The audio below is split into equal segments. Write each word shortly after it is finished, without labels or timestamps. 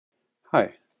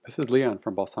Hi, this is Leon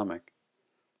from Balsamiq.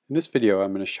 In this video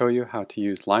I'm going to show you how to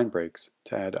use line breaks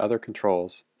to add other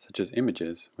controls such as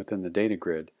images within the data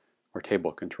grid or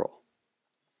table control.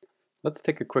 Let's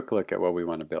take a quick look at what we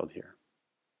want to build here.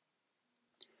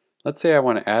 Let's say I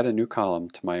want to add a new column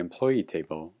to my employee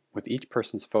table with each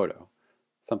person's photo,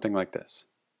 something like this.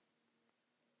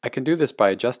 I can do this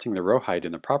by adjusting the row height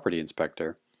in the property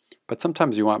inspector, but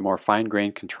sometimes you want more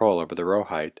fine-grained control over the row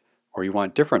height, or you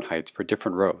want different heights for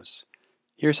different rows.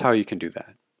 Here's how you can do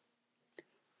that.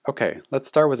 Okay, let's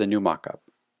start with a new mockup.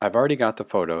 I've already got the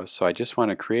photos, so I just want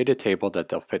to create a table that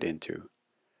they'll fit into.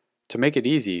 To make it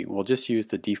easy, we'll just use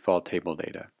the default table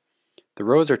data. The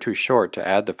rows are too short to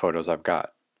add the photos I've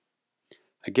got.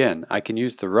 Again, I can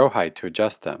use the row height to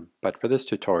adjust them, but for this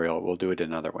tutorial we'll do it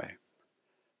another way.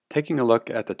 Taking a look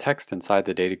at the text inside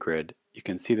the data grid, you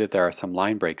can see that there are some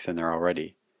line breaks in there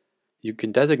already. You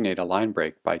can designate a line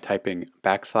break by typing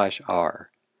 \R.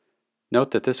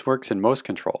 Note that this works in most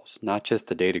controls, not just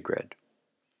the data grid.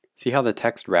 See how the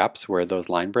text wraps where those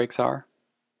line breaks are?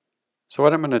 So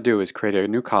what I'm going to do is create a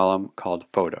new column called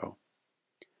Photo.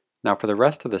 Now for the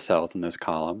rest of the cells in this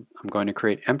column, I'm going to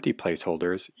create empty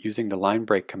placeholders using the line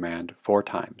break command 4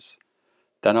 times.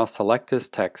 Then I'll select this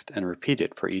text and repeat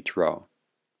it for each row.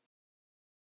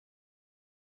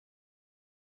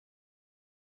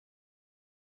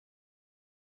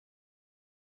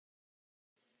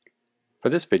 For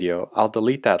this video, I'll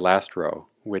delete that last row,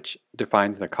 which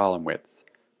defines the column widths.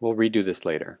 We'll redo this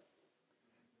later.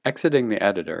 Exiting the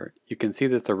editor, you can see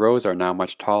that the rows are now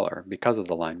much taller because of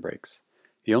the line breaks.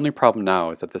 The only problem now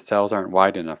is that the cells aren't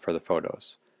wide enough for the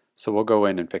photos, so we'll go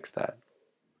in and fix that.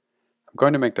 I'm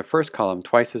going to make the first column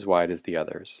twice as wide as the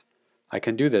others. I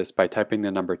can do this by typing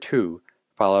the number 2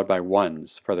 followed by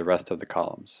 1s for the rest of the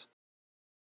columns.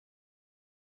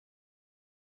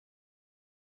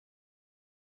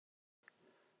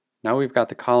 Now we've got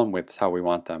the column widths how we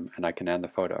want them, and I can add the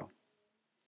photo.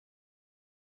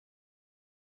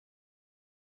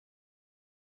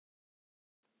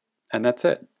 And that's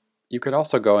it. You could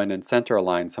also go in and center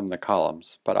align some of the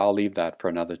columns, but I'll leave that for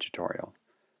another tutorial.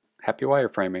 Happy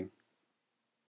wireframing!